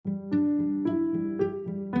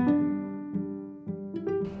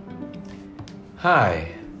Hi,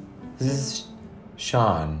 this is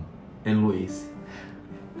Sean. And Luis.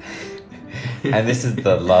 And this is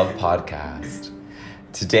the Love Podcast.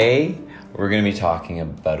 Today, we're going to be talking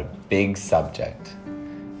about a big subject.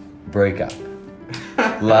 Breakup.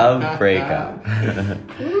 Love breakup.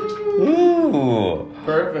 Ooh.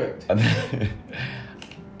 Perfect.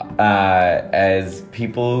 As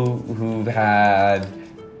people who've had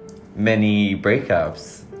many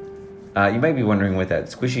breakups, you might be wondering what that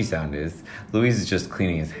squishy sound is. Luis is just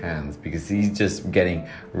cleaning his hands because he's just getting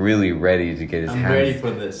really ready to get his hands... I'm ready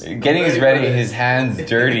for this. Getting his hands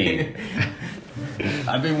dirty.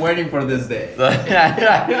 I've been waiting for this day.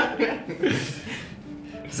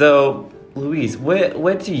 So, Luis,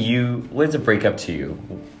 what's a breakup to you?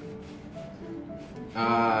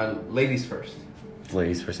 Ladies first.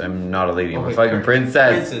 Ladies first. I'm not a lady. I'm a Okay, fucking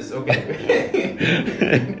princess. Princess, okay.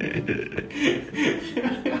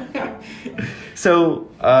 So,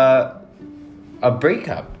 a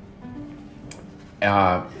breakup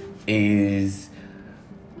is,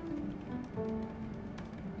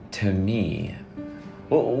 to me,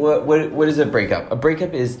 what is a breakup? A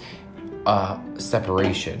breakup is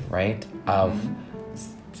separation, right? Of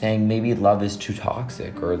saying maybe love is too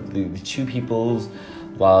toxic, or the two people's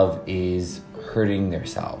love is hurting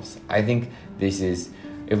themselves. I think this is,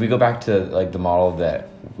 if we go back to like the model that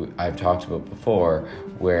I've talked about before,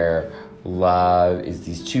 where love is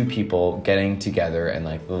these two people getting together, and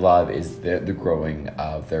like the love is the growing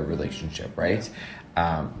of their relationship, right?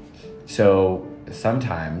 So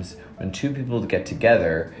sometimes when two people get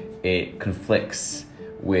together, it conflicts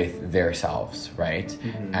with their selves, right?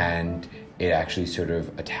 Mm-hmm. And it actually sort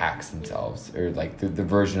of attacks themselves, or like the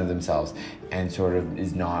version of themselves, and sort of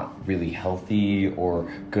is not really healthy or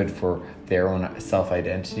good for their own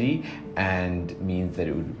self-identity, and means that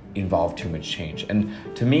it would involve too much change. And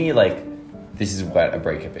to me, like, this is what a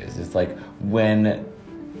breakup is. It's like when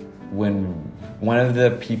one of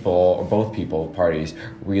the people, or both parties,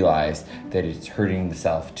 realize that it's hurting the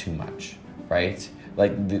self too much, right?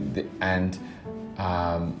 Like,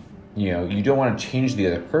 you know, you don't want to change the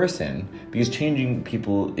other person, because changing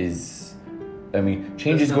people is,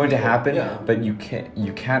 change is going to happen, but you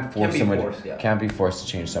can't force someone. Can't be forced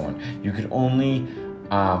to change someone. You can only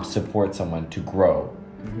support someone to grow.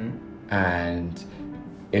 Mm-hmm. And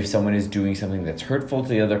if someone is doing something that's hurtful to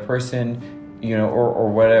the other person, you know, or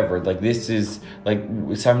whatever, like, this is like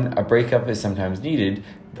a breakup is sometimes needed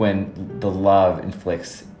when the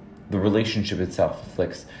relationship itself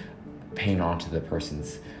inflicts pain onto the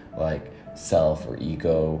person's like self or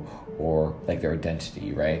ego, or like their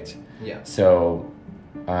identity, right? Yeah. So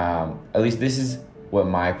at least this is what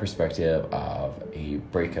my perspective of a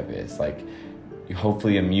breakup is. Like,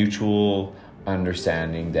 hopefully a mutual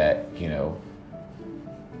understanding that, you know,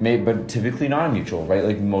 but typically not a mutual, right?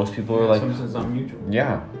 Like, most people are like, sometimes not mutual.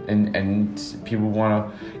 Yeah. And people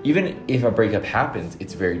want to, even if a breakup happens,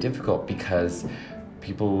 it's very difficult, because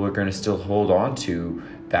people are going to still hold on to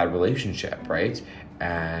that relationship, right?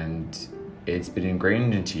 And it's been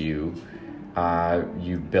ingrained into you.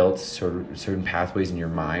 You've built certain pathways in your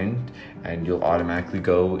mind, and you'll automatically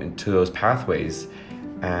go into those pathways,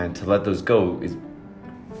 and to let those go is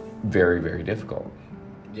very, very difficult.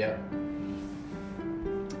 Yeah.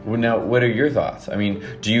 Well, now, what are your thoughts? I mean,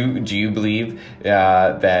 do you believe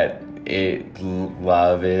that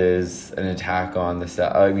love is an attack on the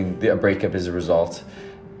self? I mean, a breakup is a result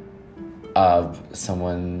of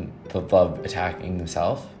someone, the love attacking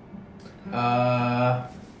themselves? I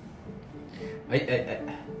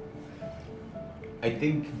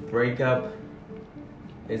think breakup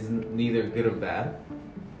is neither good or bad.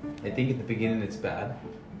 I think at the beginning it's bad,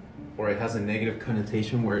 or it has a negative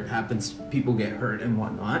connotation where it happens, people get hurt and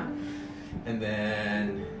whatnot, and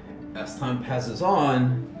then as time passes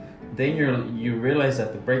on, then you realize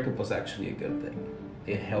that the breakup was actually a good thing.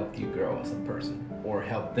 It helped you grow as a person, or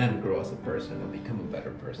helped them grow as a person and become a better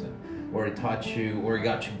person, or it taught you, or it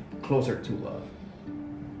got you closer to love,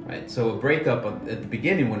 right? So a breakup at the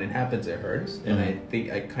beginning, when it happens, it hurts. Mm-hmm. And I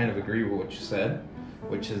think I kind of agree with what you said,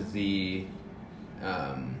 which is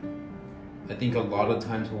I think a lot of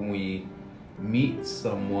times when we meet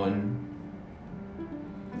someone,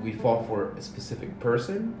 we fall for a specific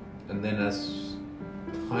person, and then as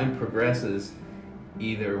time progresses,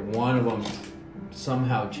 either one of them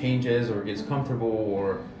somehow changes or gets comfortable,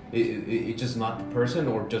 or it's just not the person,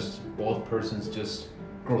 or just both persons just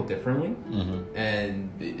grow differently. Mm-hmm.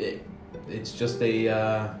 And it's just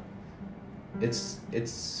it's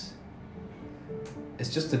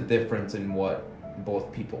just a difference in what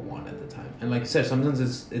both people want at the time. And like I said, sometimes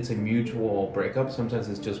it's a mutual breakup, sometimes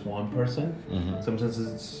it's just one person. Mm-hmm. Sometimes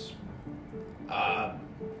it's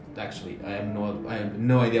Actually, I have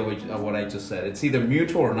no idea what I just said. It's either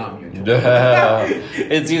mutual or not mutual.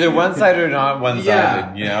 It's either one-sided or not one-sided,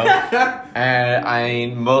 Yeah. you know? And I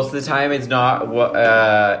mean, most of the time it's not,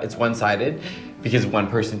 it's one-sided because one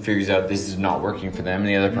person figures out this is not working for them and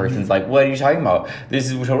the other person's like, what are you talking about?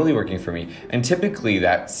 This is totally working for me. And typically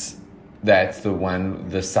that's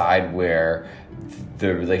the side where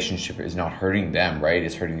the relationship is not hurting them, right?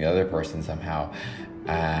 It's hurting the other person somehow.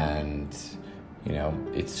 And, you know,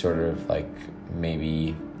 it's sort of like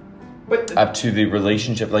maybe up to the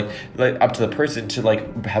relationship, like up to the person to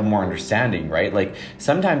like have more understanding, right? Like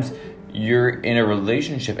sometimes you're in a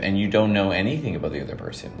relationship and you don't know anything about the other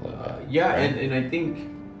person. Yeah, right? and I think,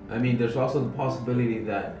 I mean, there's also the possibility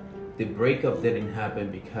that the breakup didn't happen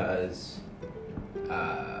because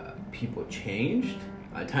people changed.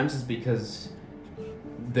 At times it's because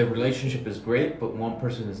the relationship is great, but one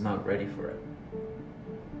person is not ready for it.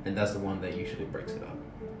 And that's the one that usually breaks it up.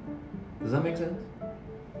 Does that make sense?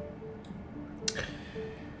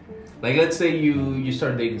 Like, let's say you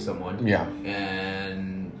start dating someone. Yeah.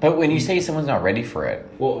 But when you say someone's not ready for it.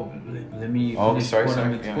 Well, let me. Oh, sorry.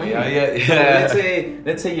 Yeah. So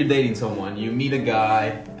let's say you're dating someone. You meet a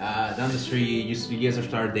guy down the street. You guys are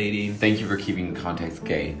start dating. Thank you for keeping context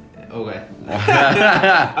gay. Okay.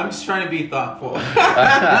 I'm just trying to be thoughtful.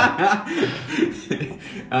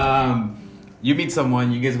 You meet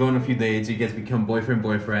someone. You guys go on a few dates. You guys become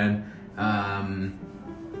boyfriend. And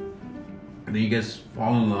then you guys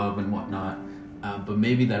fall in love and whatnot. But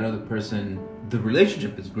maybe that other person, the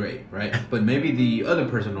relationship is great, right? But maybe the other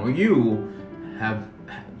person or you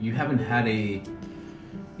haven't had a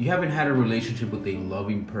relationship with a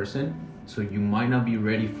loving person, so you might not be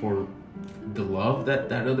ready for the love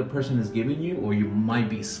that other person is giving you, or you might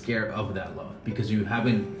be scared of that love because you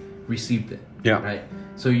haven't received it. Yeah. Right.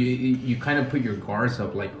 So you kind of put your guards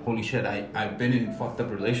up, like, holy shit, I've been in fucked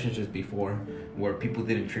up relationships before where people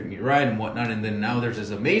didn't treat me right and whatnot, and then now there's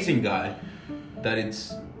this amazing guy that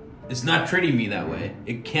it's not treating me that way.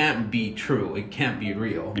 It can't be true. It can't be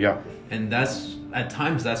real. Yeah. And that's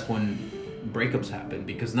when breakups happen,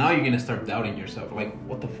 because now you're gonna start doubting yourself. Like,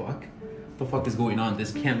 what the fuck? What the fuck is going on?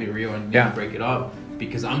 This can't be real. I'm gonna break it up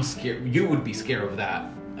because I'm scared. You would be scared of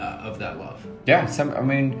that love. Yeah.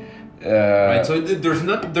 Right. So there's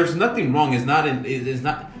nothing wrong. It's not.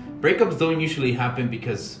 Breakups don't usually happen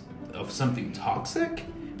because of something toxic.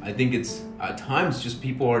 I think it's at times just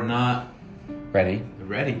people are not ready.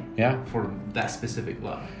 Yeah. For that specific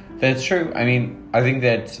love. That's true. I mean, I think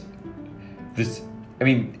that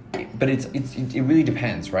but it really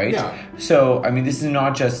depends, right? Yeah. So, I mean, this is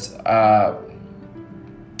not just, but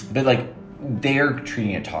like, they're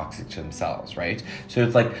treating it toxic to themselves, right? So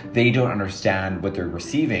it's like they don't understand what they're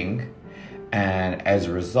receiving, and as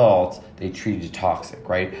a result, they treat it toxic,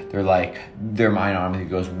 right? They're like, their mind automatically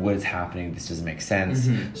goes, what is happening? This doesn't make sense.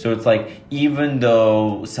 Mm-hmm. So it's like, even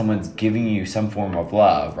though someone's giving you some form of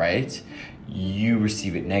love, right, you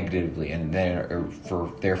receive it negatively, and then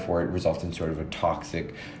therefore it results in sort of a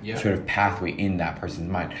toxic sort of pathway in that person's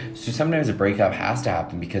mind. So sometimes a breakup has to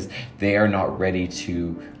happen because they are not ready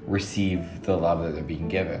to receive the love that they're being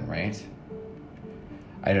given, right?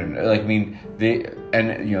 I don't know. Like, I mean,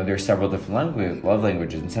 there's several different love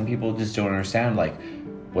languages, and some people just don't understand like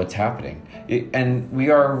what's happening. And we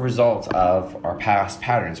are a result of our past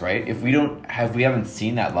patterns, right? If we haven't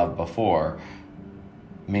seen that love before,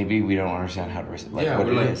 maybe we don't understand how to what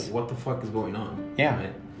it is. What the fuck is going on? Yeah.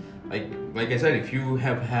 Right? Like I said, if you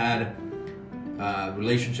have had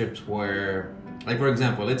relationships where, like, for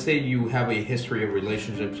example, let's say you have a history of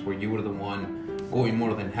relationships where you were the one going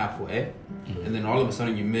more than halfway, and then all of a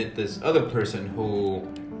sudden you meet this other person who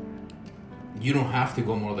you don't have to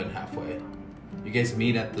go more than halfway. You guys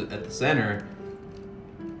meet at the center.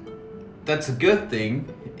 That's a good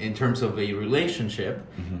thing in terms of a relationship,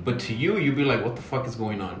 but to you'd be like, what the fuck is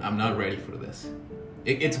going on? I'm not ready for this.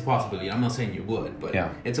 It's a possibility. I'm not saying you would, but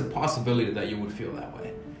it's a possibility that you would feel that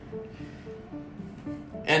way.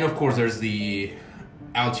 And of course, there's the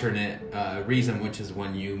alternate reason, which is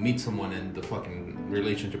when you meet someone and the fucking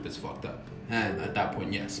relationship is fucked up. And at that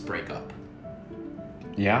point, yes, break up.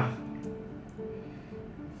 Yeah.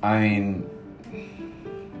 I mean,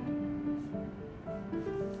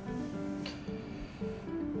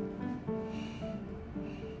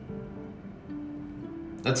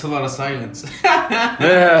 that's a lot of silence.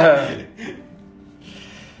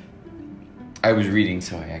 I was reading,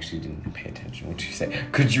 so I actually didn't pay attention to what you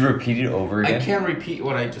said. Could you repeat it over again? I can't repeat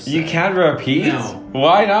what I just said. You can't repeat? No.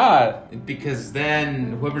 Why not? Because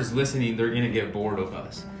then whoever's listening, they're going to get bored of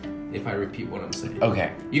us. if I repeat what I'm saying.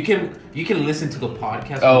 Okay. You can listen to the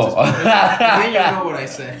podcast. Oh. And then you know what I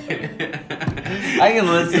said. I can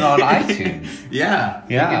listen on iTunes. Yeah.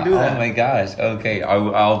 Yeah. You can do that. Oh my gosh. Okay,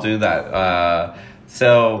 I'll do that.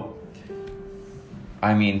 So,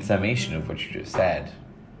 I mean, summation of what you just said.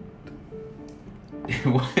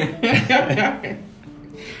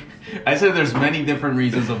 I said there's many different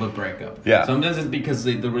reasons of a breakup. Yeah. Sometimes it's because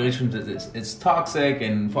the relationship is toxic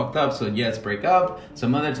and fucked up, so yes, break up.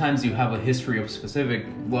 Some other times you have a history of specific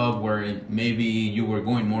love where maybe you were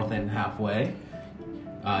going more than halfway.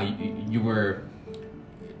 You were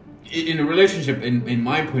in a relationship. In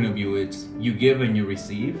my point of view, it's you give and you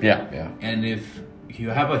receive. Yeah. And if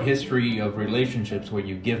you have a history of relationships where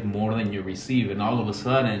you give more than you receive, and all of a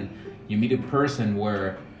sudden you meet a person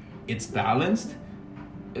where it's balanced,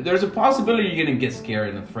 there's a possibility you're gonna get scared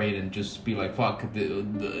and afraid and just be like, fuck,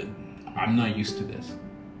 I'm not used to this,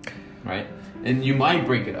 right? And you might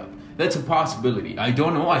break it up. That's a possibility. I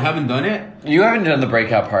don't know. I haven't done it. You haven't done the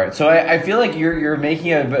breakout part, so I feel like you're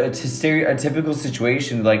making a typical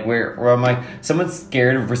situation like where I'm like someone's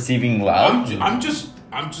scared of receiving love. I'm just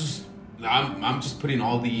putting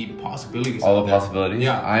all the possibilities. All out the there. possibilities.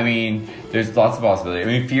 Yeah. I mean, there's lots of possibilities. I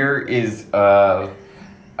mean, fear is.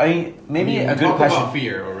 Maybe a good talk question. about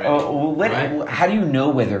fear already. Right? How do you know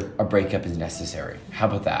whether a breakup is necessary? How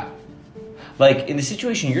about that? Like in the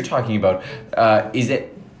situation you're talking about, is it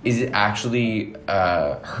actually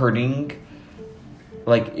hurting?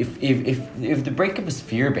 Like if the breakup is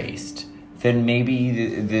fear based, then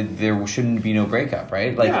maybe there shouldn't be no breakup,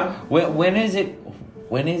 right? Like when is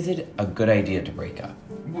it a good idea to break up?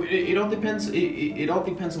 It all depends. It all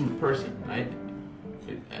depends on the person, right?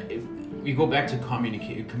 We go back to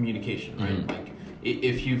communication, right? Mm-hmm. Like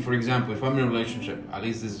if you, for example, if I'm in a relationship, at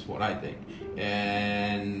least this is what I think,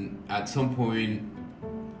 and at some point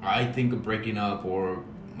I think of breaking up, or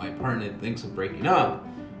my partner thinks of breaking up,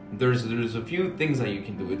 there's a few things that you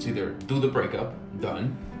can do. It's either do the breakup,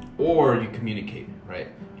 done, or you communicate, right?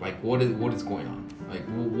 Like what is going on? Like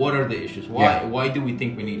what are the issues? Why do we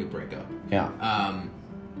think we need to break up? Yeah.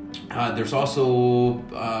 There's also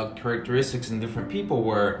characteristics in different people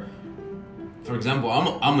where, for example,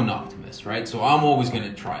 I'm an optimist, right? So I'm always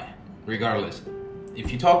gonna try, regardless.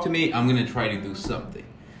 If you talk to me, I'm gonna try to do something.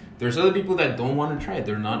 There's other people that don't want to try it.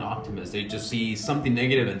 They're not optimists. They just see something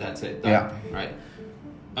negative and that's it. Done, Yeah. Right.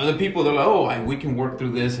 Other people, they're like, we can work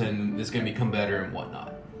through this and it's gonna become better and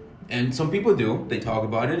whatnot. And some people do. They talk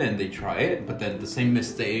about it and they try it, but then the same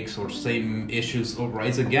mistakes or same issues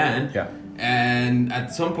arise again. Yeah. And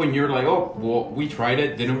at some point you're like, oh, well, we tried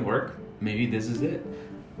it, didn't work. Maybe this is it.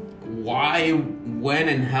 Why, when,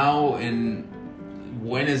 and how, and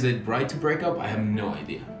when is it right to break up? I have no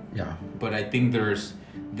idea. Yeah. But I think there's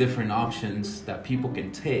different options that people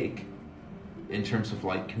can take in terms of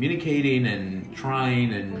like communicating and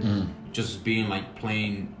trying and just being like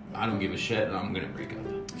plain, I don't give a shit and I'm gonna break up.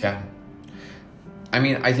 Yeah. I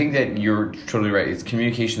mean, I think that you're totally right. It's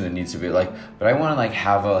communication that needs to be like, but I want to like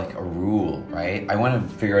have a rule, right? I want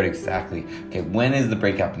to figure out exactly, okay, when is the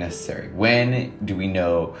breakup necessary? When do we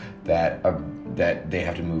know that that they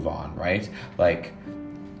have to move on, right? Like,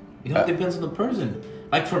 it all depends on the person.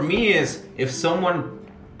 Like for me, is if someone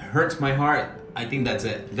hurts my heart, I think that's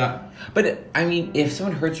it. Done. But I mean, if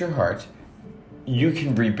someone hurts your heart, you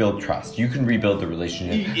can rebuild trust. You can rebuild the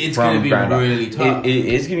relationship. It's from going to be ground up. really tough. It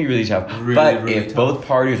is going to be really tough. Really, but really if tough. both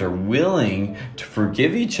parties are willing to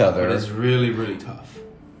forgive each other, But it's really, really tough.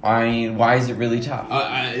 I mean, why is it really tough?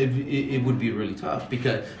 It would be really tough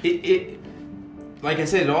because it like I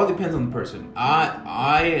said, it all depends on the person.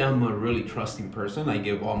 I am a really trusting person. I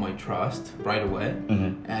give all my trust right away,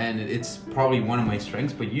 and it's probably one of my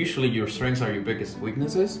strengths. But usually, your strengths are your biggest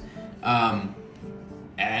weaknesses. And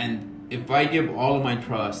if I give all of my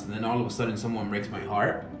trust, and then all of a sudden someone breaks my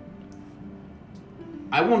heart,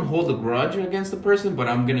 I won't hold a grudge against the person, but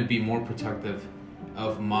I'm gonna be more protective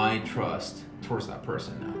of my trust towards that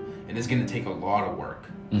person now, and it's gonna take a lot of work,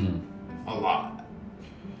 a lot.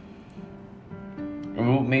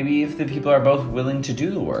 Well, maybe if the people are both willing to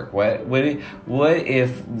do the work, what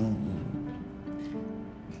if?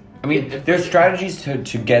 I mean, there's strategies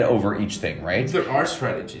to get over each thing, right? There are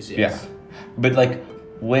strategies, yes. Yeah, but like,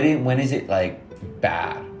 when is it like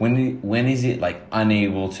bad? When is it like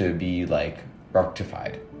unable to be like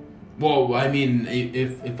rectified? Well, I mean,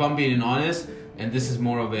 if I'm being honest, and this is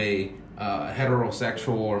more of a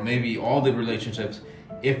heterosexual or maybe all the relationships,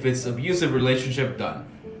 if it's abusive relationship, done.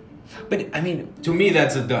 But I mean, to me,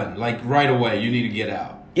 that's a done. Like right away, you need to get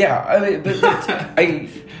out. Yeah, I mean, but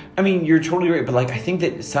I mean, you're totally right. But like, I think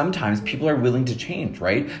that sometimes people are willing to change,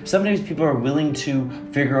 right? Sometimes people are willing to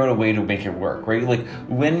figure out a way to make it work, right? Like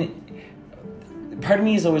when part of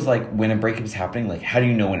me is always like, when a breakup is happening, like, how do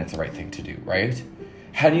you know when it's the right thing to do, right?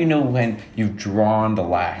 How do you know when you've drawn the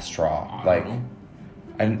last straw? I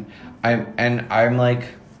don't know. I'm like,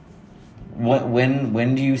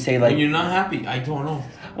 when do you say, like... When you're not happy, I don't know.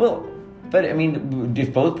 Well, but I mean,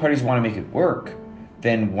 if both parties want to make it work,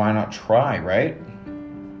 then why not try, right?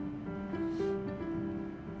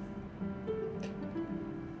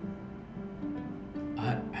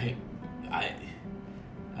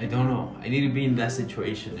 I don't know. I need to be in that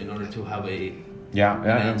situation in order to have an Yeah.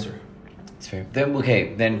 answer. It's fair.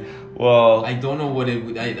 Then, well... I don't know what it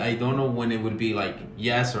would. I don't know when it would be like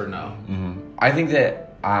yes or no. Mm-hmm. I think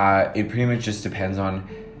that it pretty much just depends on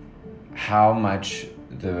how much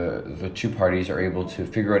the two parties are able to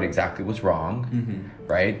figure out exactly what's wrong,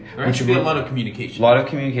 right? There has to be a lot of communication. A lot of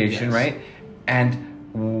communication, Yes. right?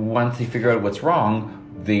 And once they figure out what's wrong,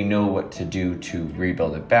 they know what to do to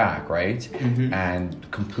rebuild it back, right? And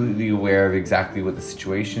completely aware of exactly what the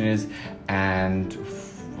situation is, and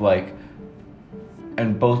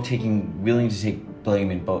and both willing to take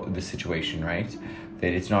blame in both the situation, right?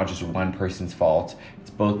 That it's not just one person's fault;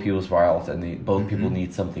 it's both people's fault, and both people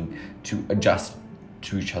need something to adjust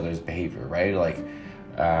to each other's behavior, right? Like,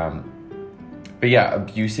 but yeah,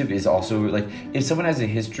 abusive is also like, if someone has a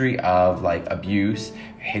history of like abuse,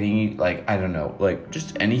 hitting, like, I don't know, like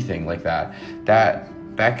just anything like that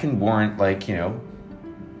can warrant, like, you know,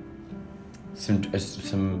 some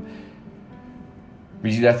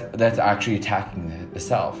that's actually attacking the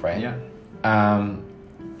self, right? Yeah.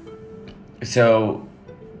 So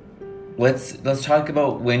let's talk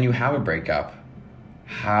about when you have a breakup.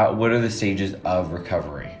 What are the stages of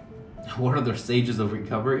recovery? What are the stages of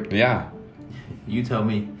recovery? Yeah. You tell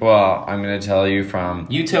me. Well, I'm going to tell you from...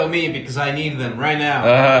 You tell me, because I need them right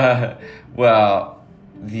now. Well,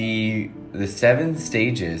 the 7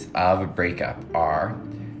 stages of a breakup are: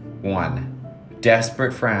 1,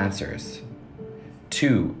 desperate for answers;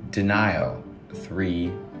 2, denial;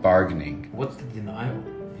 3, bargaining. What's the denial?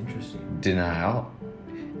 Interesting. Denial.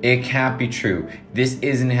 It can't be true. This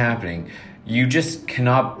isn't happening. You just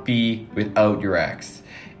cannot be without your ex.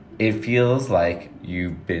 It feels like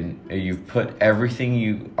you've put everything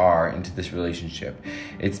you are into this relationship.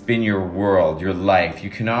 It's been your world, your life.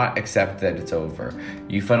 You cannot accept that it's over.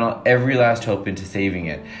 You funnel every last hope into saving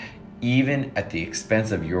it, even at the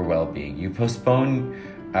expense of your well-being. You postpone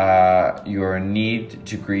your need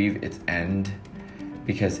to grieve its end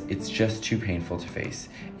because it's just too painful to face.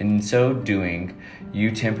 In so doing,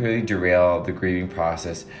 you temporarily derail the grieving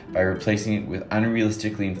process by replacing it with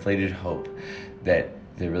unrealistically inflated hope that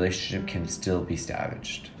the relationship can still be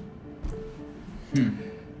salvaged.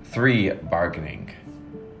 3, bargaining.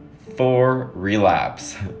 4,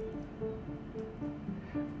 relapse.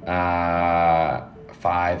 5,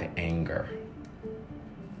 anger.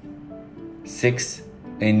 6,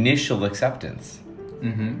 initial acceptance.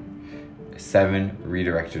 7,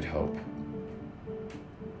 redirected hope.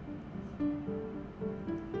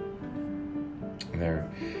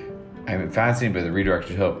 I'm fascinated by the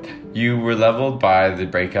redirected hope. You were leveled by the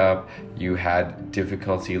breakup. You had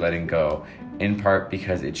difficulty letting go, in part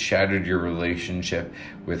because it shattered your relationship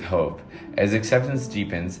with hope. As acceptance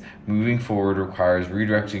deepens, moving forward requires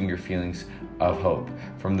redirecting your feelings of hope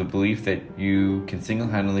from the belief that you can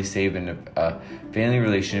single-handedly save a family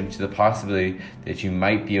relationship to the possibility that you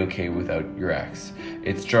might be okay without your ex.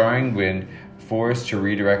 It's jarring when forced to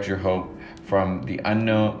redirect your hope from the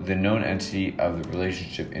known entity of the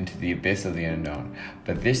relationship into the abyss of the unknown.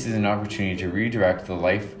 But this is an opportunity to redirect the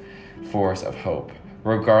life force of hope.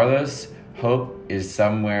 Regardless, hope is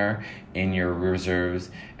somewhere in your reserves,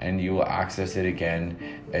 and you will access it again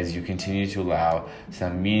as you continue to allow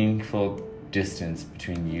some meaningful distance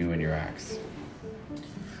between you and your ex.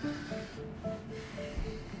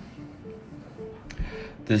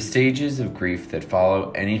 The stages of grief that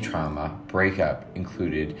follow any trauma breakup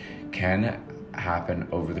included can happen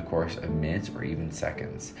over the course of minutes or even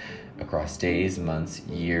seconds, across days, months,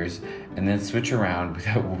 years, and then switch around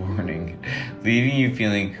without warning, leaving you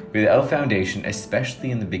feeling without foundation, especially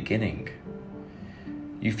in the beginning.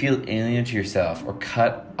 You feel alien to yourself or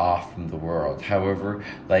cut off from the world. However,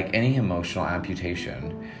 like any emotional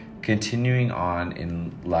amputation, continuing on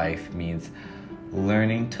in life means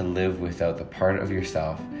learning to live without that part of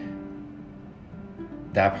yourself,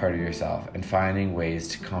 and finding ways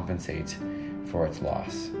to compensate for its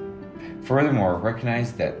loss. Furthermore,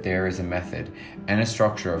 recognize that there is a method and a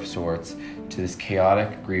structure of sorts to this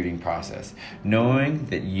chaotic grieving process. Knowing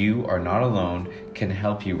that you are not alone can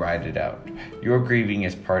help you ride it out. Your grieving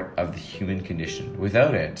is part of the human condition.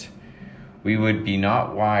 Without it, we would be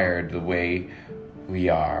not wired the way we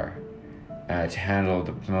are, to handle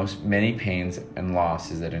the many pains and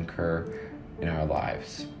losses that occur in our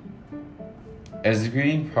lives. As the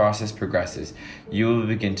grieving process progresses, you will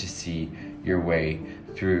begin to see your way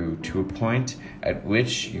through to a point at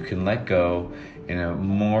which you can let go in a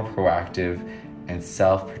more proactive and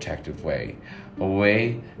self-protective way, a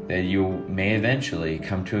way that you may eventually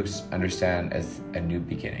come to understand as a new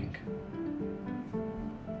beginning.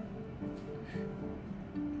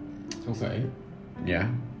 Okay. Yeah.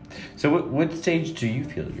 So what stage do you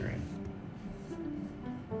feel you're in?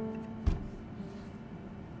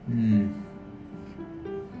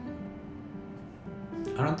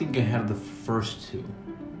 I don't think I had the first two.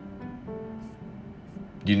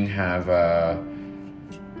 You didn't have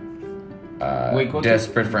Wait, what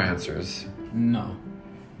desperate for answers. No.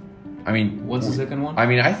 I mean, What's the second one? I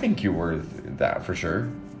mean, I think you were that for sure.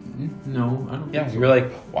 No, I don't Yeah, think so. you were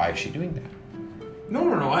like, why is she doing that?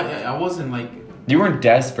 No. I wasn't like... You weren't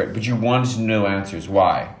desperate, but you wanted to know answers.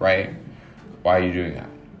 Why, right? Why are you doing that?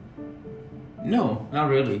 No, not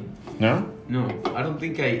really. No? No, I don't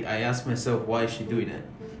think I asked myself, why is she doing it?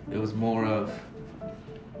 It was more of...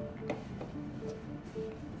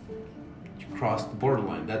 You crossed the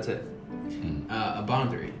borderline, that's it. A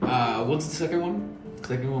boundary. What's the second one? The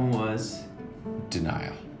second one was...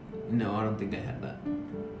 Denial. No, I don't think I had that.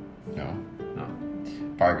 No. No.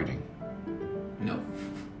 Bargaining. No.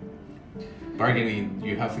 Bargaining,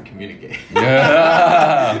 you have to communicate.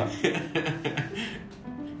 Yeah.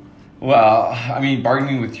 Well, I mean,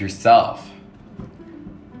 bargaining with yourself.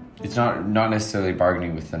 It's not necessarily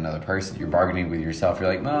bargaining with another person. You're bargaining with yourself. You're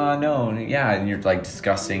like, no, yeah, and you're like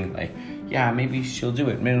discussing, like, yeah, maybe she'll do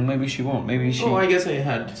it. Maybe she won't. Maybe she. Oh, I guess I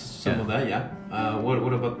had some of that. Yeah.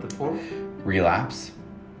 What about the fourth? Relapse.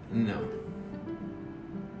 No.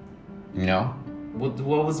 No. What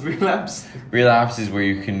was relapse? Relapse is where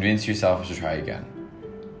you convince yourself to try again.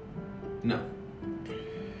 No.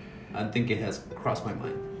 I think it has crossed my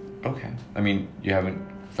mind. Okay. I mean, you haven't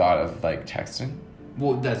thought of like texting?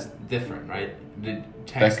 Well, that's different, right?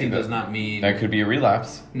 Texting does not mean... That could be a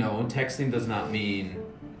relapse. No, texting does not mean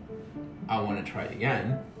I want to try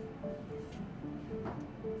again.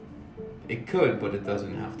 It could, but it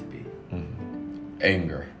doesn't have to be.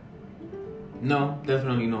 Anger. No,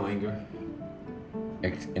 definitely no anger.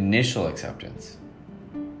 Initial acceptance.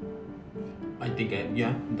 I think I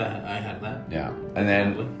had that. Yeah. And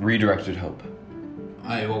then redirected hope.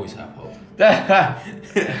 I always have hope.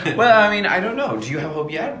 Well, I mean, I don't know. Do you have hope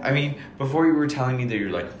yet? I mean, before you were telling me that you're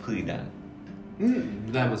like completely done.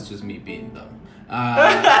 That was just me being dumb.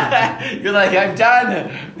 You're like, I'm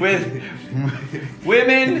done with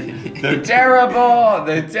women. They're terrible.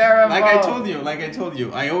 They're terrible. Like I told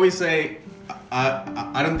you. I always say,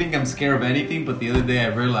 I don't think I'm scared of anything, but the other day I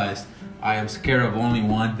realized I am scared of only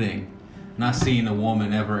one thing. Not seeing a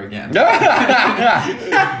woman ever again.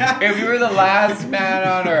 If you were the last man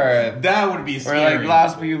on earth, that would be scary. or like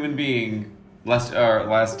last human being, last,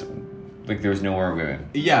 like there was no more women.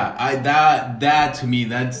 Yeah, that to me,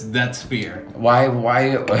 that's fear. Why?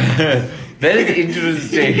 That is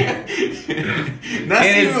interesting in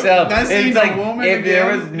itself. It's like if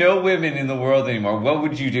there was no women in the world anymore, what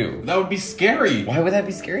would you do? That would be scary. Why would that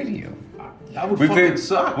be scary to you? That would fucking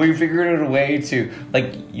suck. We figured out a way to,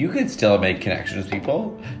 like, you could still make connections with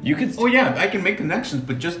people. You could. Oh yeah, I can make connections,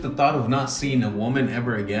 but just the thought of not seeing a woman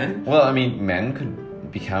ever again. Well, I mean, men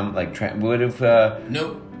could become like. What if?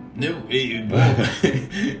 No, it won't.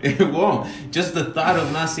 It won't. Just the thought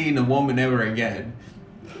of not seeing a woman ever again.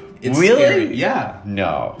 It's really? Scary. Yeah.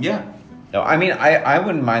 No. Yeah. No, I mean, I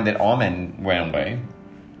wouldn't mind that all men went away.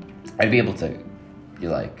 I'd be able to, be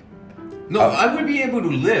like. No, I would be able to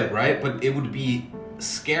live, right? But it would be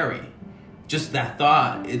scary. Just that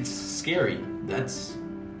thought, it's scary. That's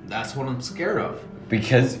what I'm scared of.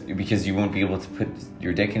 Because you won't be able to put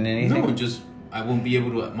your dick in anything? No, just I won't be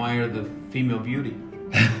able to admire the female beauty.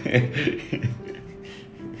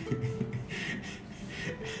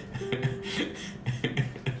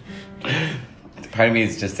 Part of me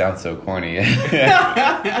just sounds so corny.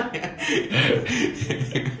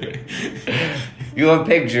 You love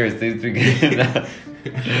pictures. You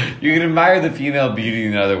can admire the female beauty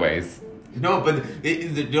in other ways. No, but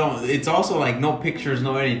it's also like no pictures,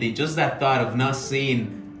 no anything. Just that thought of not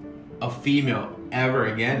seeing a female ever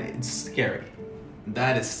again, it's scary.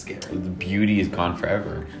 That is scary. The beauty is gone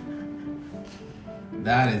forever.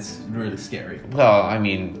 That is really scary. Well, I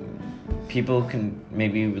mean, people can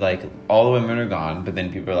maybe like all the women are gone, but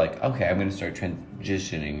then people are like, okay, I'm going to start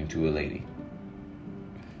transitioning into a lady.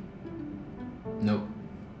 Nope.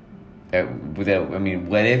 I mean,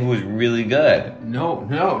 what if it was really good? No.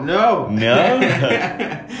 No?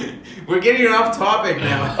 What We're getting off topic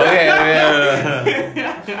now. Okay,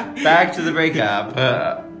 back to the breakup.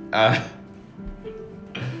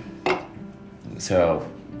 So,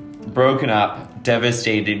 broken up,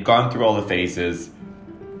 devastated, gone through all the phases.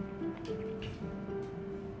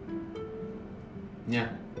 Yeah.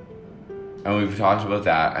 And we've talked about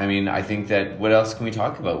that. I mean, I think that what else can we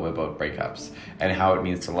talk about breakups and how it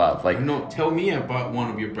means to love? Like, no, tell me about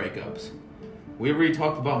one of your breakups. We already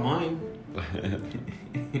talked about mine.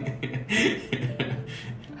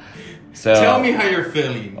 So tell me how you're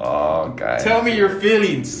feeling. Oh, guys. Tell me your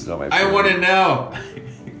feelings. I want to know.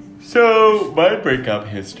 So my breakup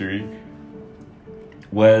history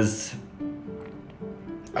was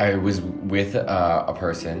I was with a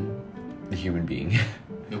person, a human being.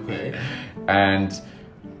 Okay. And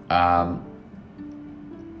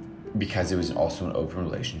because it was also an open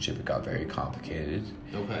relationship, it got very complicated.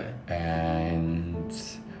 Okay. And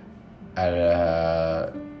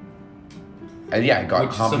it got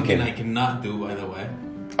Which complicated. Something I cannot do, by the way.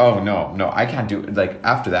 Oh no, I can't do it. Like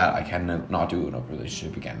after that, I cannot do an open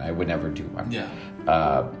relationship again. I would never do one. Yeah.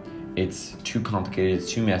 It's too complicated. It's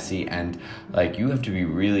too messy, and like you have to be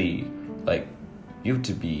really like you have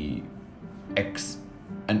to be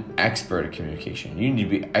an expert at communication. You need to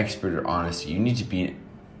be expert at honesty. You need to be an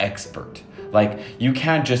expert. Like you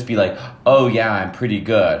can't just be like, oh yeah, I'm pretty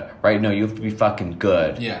good, right? No, you have to be fucking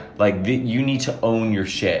good. Yeah. Like you need to own your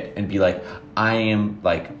shit and be like, I am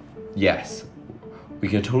like, yes, we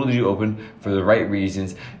can totally do open for the right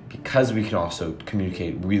reasons because we can also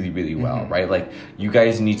communicate really, really well, Mm-hmm. right? Like you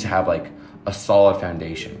guys need to have like a solid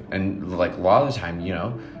foundation, and like a lot of the time, you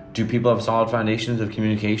know, do people have solid foundations of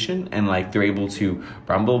communication and like they're able to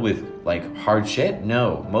rumble with like hard shit?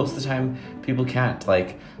 No, most of the time people can't.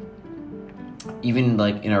 Like even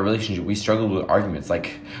like in our relationship, we struggled with arguments.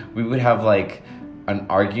 Like we would have like an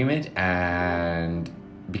argument, and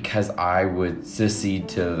because I would secede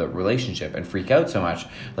to the relationship and freak out so much,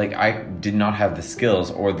 like I did not have the skills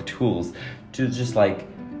or the tools to just like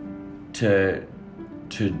to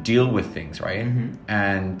deal with things, right? Mm-hmm.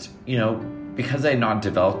 And you know, because I had not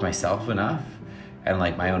developed myself enough and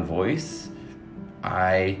like my own voice,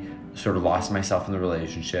 I sort of lost myself in the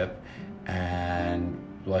relationship and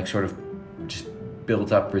like sort of just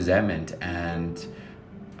built up resentment and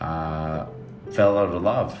fell out of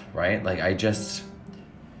love, right? Like I just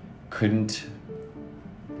couldn't,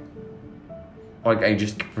 like I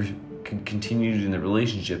just continued in the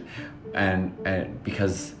relationship and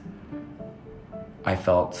because I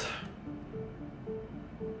felt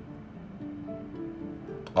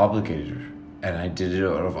obligated, and I did it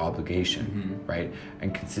out of obligation, Mm-hmm. right?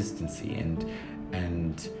 And consistency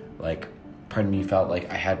and like part of me felt like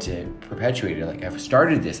I had to perpetuate it. Like I've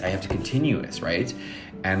started this, I have to continue this, right?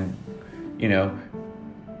 And you know,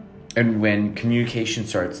 and when communication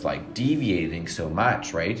starts like deviating so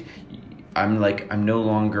much, right? I'm no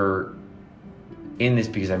longer in this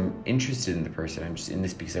because I'm interested in the person. I'm just in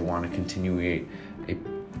this because I want to continue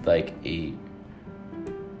a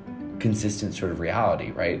consistent sort of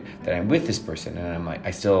reality, right? That I'm with this person, and I'm like,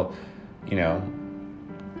 I still, you know,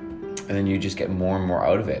 and then you just get more and more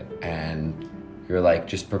out of it, and you're like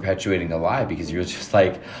just perpetuating a lie because you're just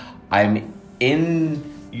like, I'm in,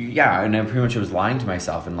 yeah, and I pretty much was lying to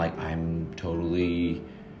myself, and like, I'm totally,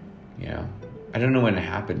 you know, I don't know when it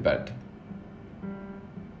happened, but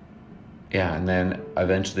yeah, and then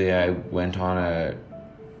eventually I went on a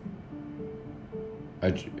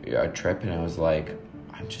trip, and I was like,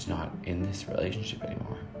 I'm just not in this relationship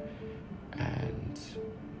anymore.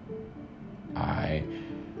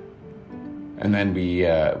 And then we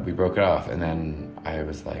broke it off, and then I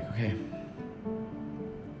was like, okay.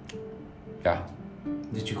 Yeah.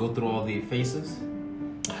 Did you go through all the phases?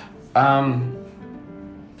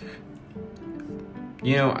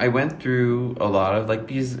 You know, I went through a lot of like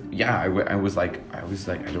these, yeah, I was like, I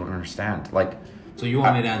don't understand. Like, So you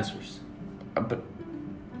wanted answers. but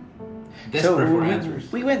Desperate for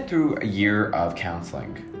answers. we went through a year of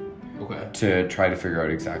counseling Okay. to try to figure out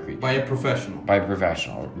exactly By a professional. by a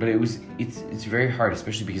professional, but it's very hard,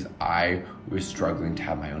 especially because I was struggling to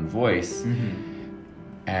have my own voice. Mm-hmm.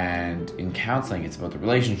 And in counseling, it's about the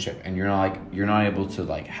relationship, and you're not able to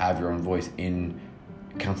like have your own voice in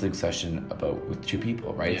a counseling session with two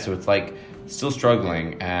people, right? Yeah. So it's like still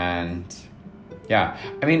struggling, and yeah,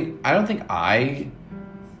 I mean, I don't think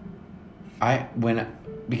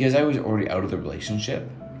because I was already out of the relationship,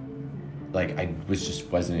 like I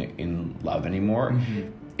wasn't in love anymore. Mm-hmm.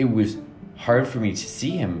 It was hard for me to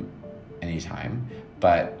see him anytime,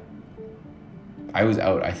 but I was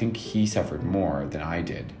out. I think he suffered more than I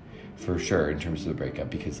did, for sure, in terms of the breakup,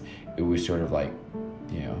 because it was sort of like,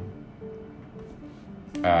 you know,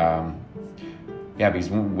 Because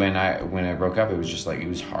when I broke up, it was just like, it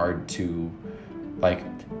was hard to, like,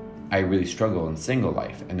 I really struggle in single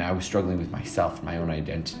life, and I was struggling with myself, my own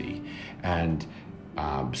identity. And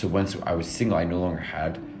so once I was single, I no longer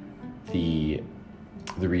had the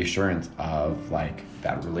reassurance of like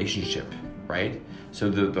that relationship, right? So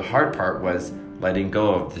the hard part was letting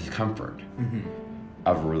go of the comfort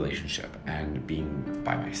of a relationship and being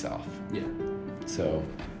by myself. Yeah. So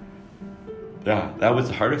yeah, that was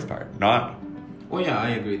the hardest part. Not. Oh yeah, I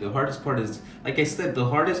agree. The hardest part is, like I said, the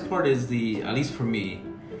hardest part is at least for me,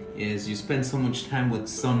 is you spend so much time with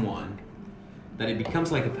someone that it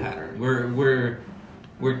becomes like a pattern. We're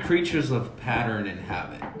creatures of pattern and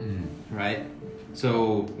habit, right?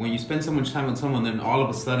 So when you spend so much time with someone, then all of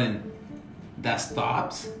a sudden that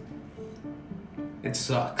stops. It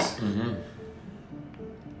sucks.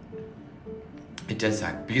 It does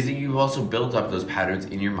suck, because you also build up those patterns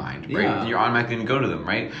in your mind, right? Yeah. And you're automatically going to go to them,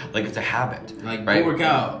 right? Like, it's a habit. Like, right? go work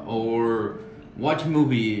out, or watch a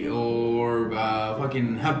movie, or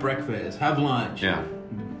fucking have breakfast, have lunch. Yeah.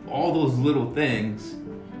 All those little things,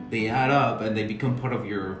 they add up and they become part of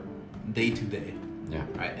your day-to-day. Yeah.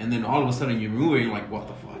 Right? And then all of a sudden you move and you're like, what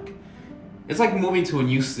the fuck? It's like moving to a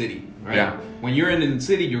new city, right? Yeah. When you're in the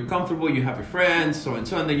city, you're comfortable, you have your friends, so and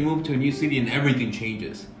so, and then you move to a new city and everything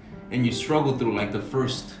changes. And you struggle through like the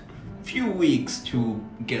first few weeks to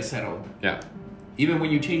get settled. Yeah. Even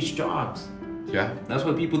when you change jobs. Yeah. That's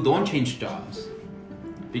why people don't change jobs.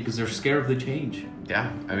 Because they're scared of the change. Yeah.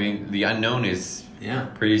 I mean, the unknown is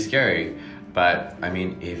pretty scary. But, I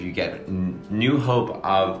mean, if you get new hope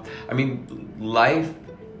of... I mean, life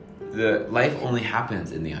only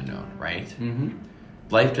happens in the unknown, right? Mm-hmm.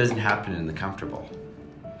 Life doesn't happen in the comfortable.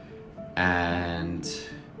 And...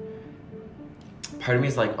 part of me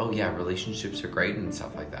is like, oh yeah, relationships are great and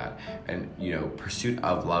stuff like that, and you know, pursuit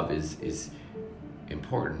of love is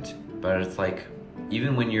important. But it's like,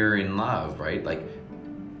 even when you're in love, right? Like,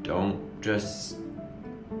 don't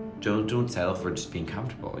settle for just being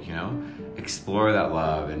comfortable. You know, explore that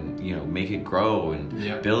love and, you know, make it grow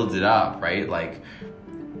and build it up, right? Like,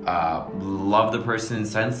 love the person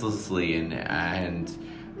senselessly and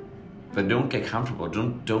but don't get comfortable.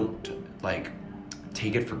 Don't like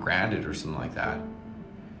take it for granted or something like that.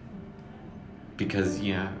 Because,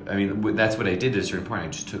 yeah, I mean, that's what I did at a certain point. I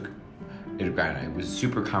just took it for granted. I was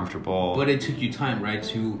super comfortable. But it took you time, right,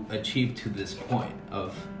 to achieve to this point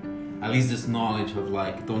of at least this knowledge of,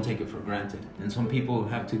 like, don't take it for granted. And some people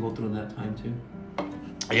have to go through that time, too.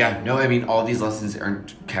 Yeah, no, I mean, all these lessons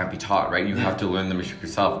can't be taught, right? You have to learn them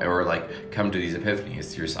yourself, or, like, come to these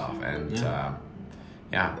epiphanies yourself. And,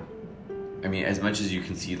 yeah. I mean, as much as you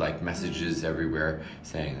can see, like, messages everywhere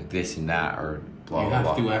saying like, this and that or blah, blah,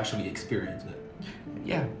 blah. You have to actually experience it.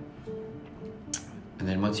 Yeah. And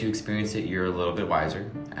then once you experience it, you're a little bit wiser.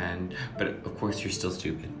 But, of course, you're still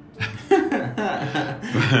stupid.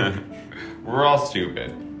 We're all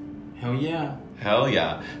stupid. Hell yeah. Hell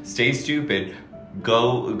yeah. Stay stupid.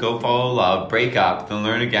 Go follow love. Break up. Then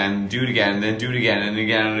learn again. Do it again. Then do it again and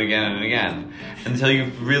again and again and again. Until you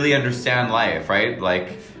really understand life, right?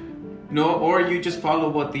 Like... No, or you just follow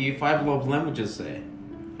what the 5 love languages say.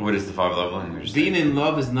 What is the 5 love languages? Being in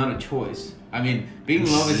love is not a choice. I mean, being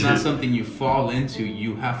in love is not something you fall into.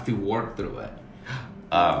 You have to work through it.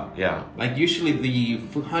 Yeah. Like, usually the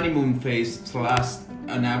honeymoon phase lasts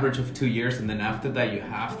an average of 2 years, and then after that, you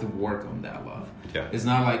have to work on that love. Yeah. It's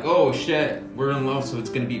not like, oh shit, we're in love, so it's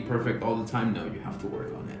gonna be perfect all the time. No, you have to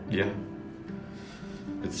work on it. Yeah.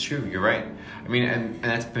 It's true. You're right. I mean, and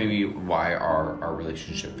that's maybe why our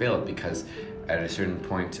relationship failed, because at a certain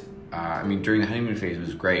point, I mean, during the honeymoon phase it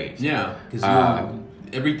was great. Yeah, because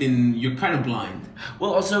you're kind of blind.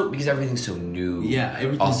 Well, also because everything's so new. Yeah,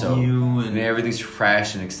 everything's new and everything's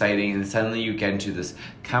fresh and exciting, and suddenly you get into this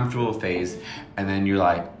comfortable phase, and then you're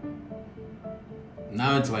like,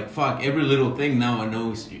 now it's like, fuck, every little thing now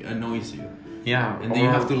annoys you. Yeah. And then you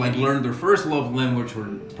have to, like, learn their first love language or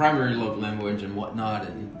primary love language and whatnot,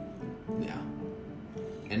 and yeah.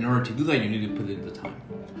 In order to do that, you need to put in the time.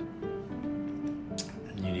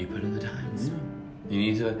 You need to put in the time. Yeah. You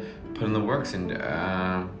need to put in the works, and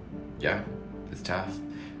yeah, it's tough.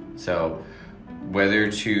 So, whether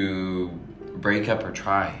to break up or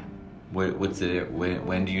try, what's it?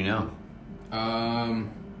 When do you know?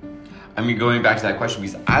 I mean, going back to that question,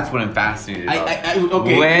 because that's what I'm fascinated about.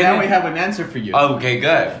 Okay, now we have an answer for you. Okay,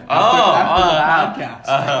 good. After the podcast.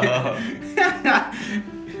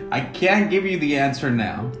 I can't give you the answer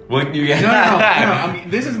now. What you get? No. I mean,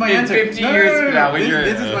 this is my answer. 50 years from now, when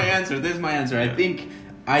this is my answer. This is my answer.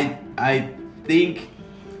 I think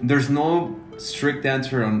there's no strict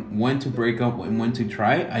answer on when to break up and when to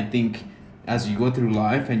try. I think as you go through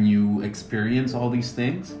life and you experience all these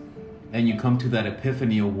things, and you come to that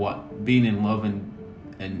epiphany of what being in love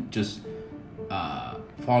and just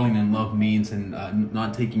falling in love means, and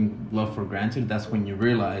not taking love for granted, that's when you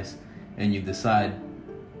realize and you decide,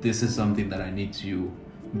 this is something that I need to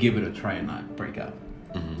give it a try and not break up.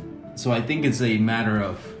 Mm-hmm. So I think it's a matter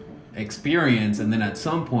of experience, and then at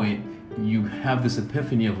some point you have this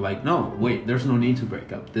epiphany of like, no, wait, there's no need to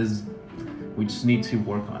break up. We just need to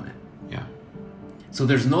work on it. Yeah. So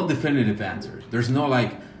there's no definitive answer. There's no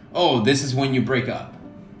like, oh, this is when you break up.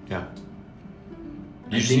 Yeah.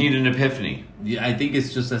 You just need an epiphany. Yeah, I think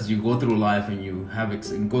it's just as you go through life and you have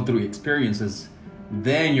and go through experiences,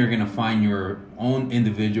 then you're gonna find your own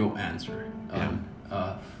individual answer on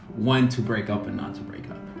when to break up and not to break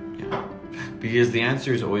up. Yeah. Because the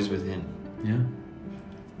answer is always within. Yeah.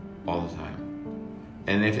 All the time.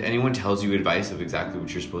 And if anyone tells you advice of exactly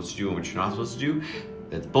what you're supposed to do and what you're not supposed to do,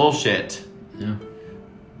 that's bullshit. Yeah.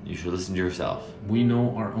 You should listen to yourself. We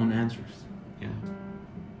know our own answers. Yeah.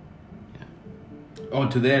 Oh,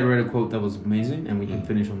 today I read a quote that was amazing, and we can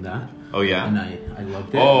finish on that. Oh, yeah? And I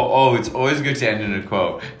loved it. Oh, it's always good to end in a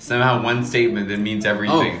quote. Somehow one statement that means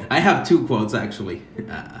everything. Oh, I have two quotes, actually.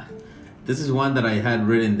 This is one that I had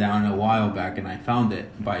written down a while back, and I found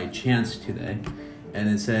it by chance today. And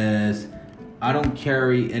it says, I don't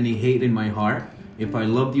carry any hate in my heart. If I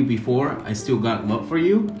loved you before, I still got love for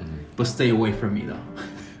you, but stay away from me, though.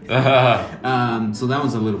 So that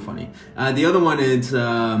was a little funny. The other one is...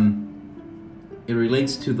 it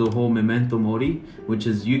relates to the whole memento mori, which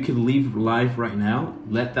is you could leave life right now.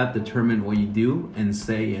 Let that determine what you do and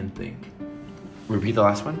say and think. Repeat the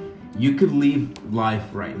last one. You could leave life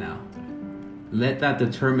right now. Let that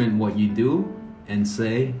determine what you do and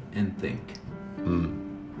say and think.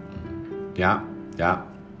 Yeah.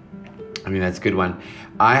 I mean, that's a good one.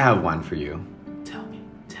 I have one for you. Tell me.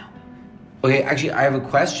 Okay, actually, I have a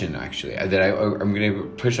question, that I'm going to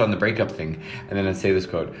push on the breakup thing, and then I'd say this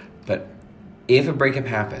quote. But if a breakup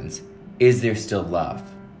happens, is there still love?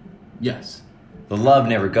 Yes. The love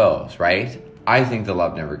never goes, right? I think the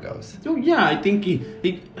love never goes. Oh, yeah, I think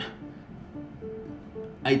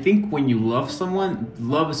I think when you love someone,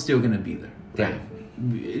 love is still going to be there. Yeah.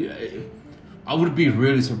 I would be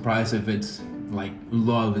really surprised if it's like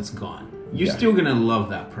love is gone. You're still going to love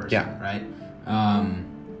that person, right?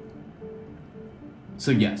 So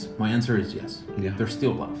yes, my answer is yes. Yeah. There's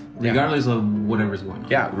still love, regardless of whatever's going on.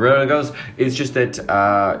 Yeah, really goes. It's just that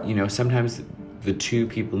sometimes the two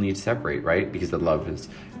people need to separate, right? Because the love is,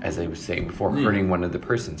 as I was saying before, hurting one of the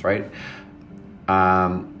persons, right?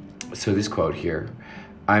 So this quote here: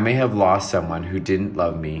 I may have lost someone who didn't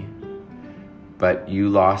love me, but you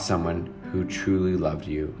lost someone who truly loved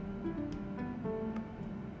you.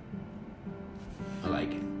 I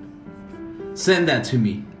like it. Send that to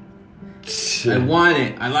me. I want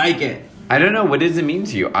it. I like it. I don't know. What does it mean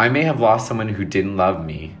to you? I may have lost someone who didn't love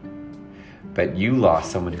me, but you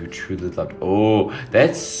lost someone who truly loved. Oh,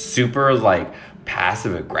 that's super like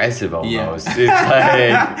passive aggressive almost.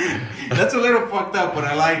 Yeah. It's like that's a little fucked up, but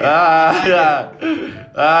I like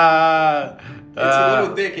it. It's a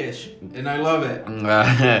little dickish, and I love it.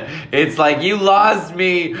 It's like, you lost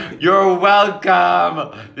me. You're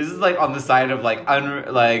welcome. This is like on the side of like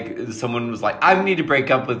someone was like, I need to break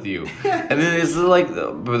up with you, and then this is like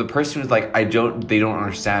the person was like, they don't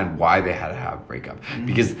understand why they had to have a breakup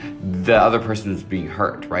because the other person was being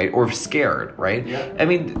hurt, right, or scared, right? Yeah. I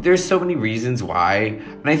mean, there's so many reasons why,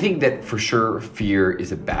 and I think that for sure fear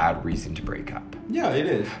is a bad reason to break up. Yeah, it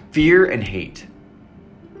is. Fear and hate.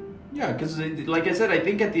 Yeah, because like I said, I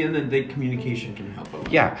think at the end of the day, communication can help a lot.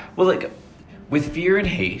 Yeah, well, like with fear and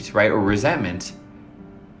hate, right, or resentment,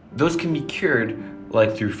 those can be cured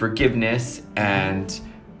like through forgiveness and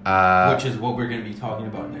which is what we're going to be talking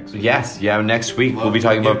about next week. Yes, yeah, next week we'll be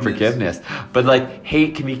talking about forgiveness. But like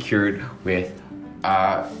hate can be cured with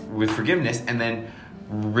forgiveness, and then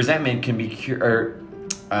resentment can be cured.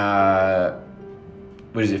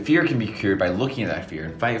 Fear can be cured by looking at that fear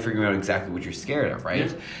and figuring out exactly what you're scared of, right?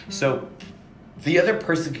 Yeah. So the other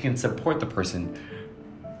person can support the person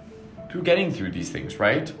through getting through these things,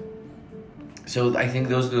 right? So I think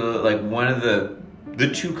those are like one of the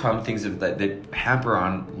two common things that hamper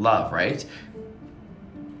on love, right?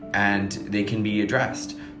 And they can be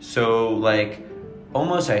addressed. So like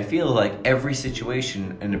almost I feel like every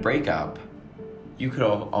situation in a breakup you could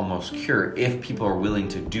almost cure if people are willing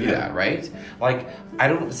to do that, right? Like, I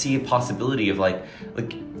don't see a possibility of like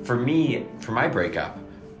for me, for my breakup,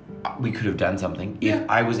 we could have done something if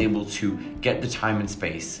I was able to get the time and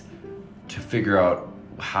space to figure out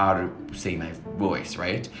how to say my voice,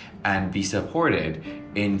 right? And be supported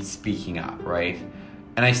in speaking up, right?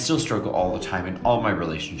 and I still struggle all the time in all my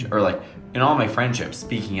relationships, or like in all my friendships,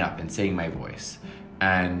 speaking up and saying my voice.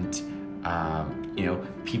 And you know,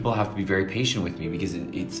 people have to be very patient with me because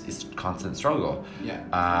it's constant struggle.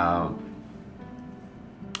 Yeah.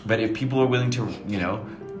 But if people are willing to, you know,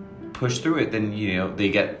 push through it, then, you know, they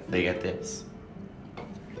get this.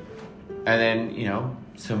 And then, you know,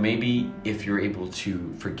 so maybe if you're able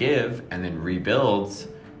to forgive and then rebuild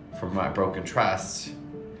from a broken trust,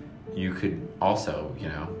 you could also, you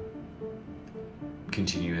know,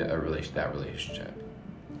 continue that relationship.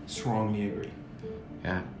 Strongly agree.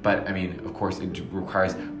 Yeah, but I mean, of course, it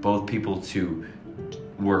requires both people to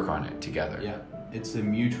work on it together. Yeah, it's a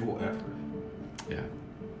mutual effort. Yeah,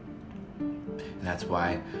 and that's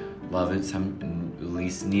why love needs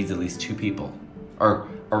at least two people, or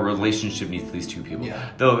a relationship needs at least two people. Yeah.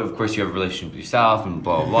 Though of course you have a relationship with yourself and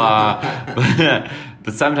blah blah blah,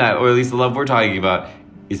 but sometimes, or at least the love we're talking about,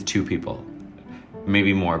 is two people.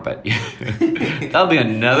 Maybe more, but that'll be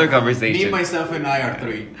another conversation. Me, myself, and I are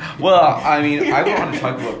three. Well, I mean, I want to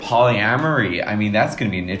talk about polyamory. I mean, that's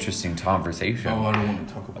going to be an interesting conversation. Oh, I don't want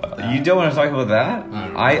to talk about that. You don't want to talk about that?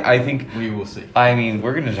 I think we will see. I mean,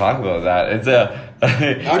 we're going to talk about that. It's a.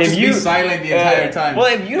 I'll just be silent the entire time.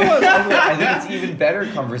 Well, if you don't want to talk about it, I think it's even better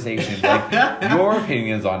conversation. Like your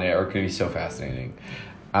opinions on it are going to be so fascinating.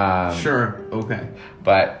 Sure. Okay.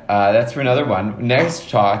 But that's for another one. Next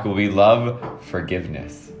talk will be love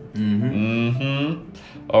forgiveness.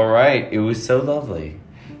 All right. It was so lovely.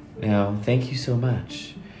 Now, thank you so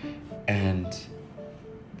much. And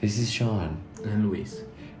this is Sean. And Luis.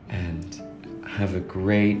 And have a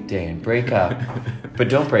great day. And break up. But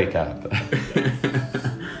don't break up.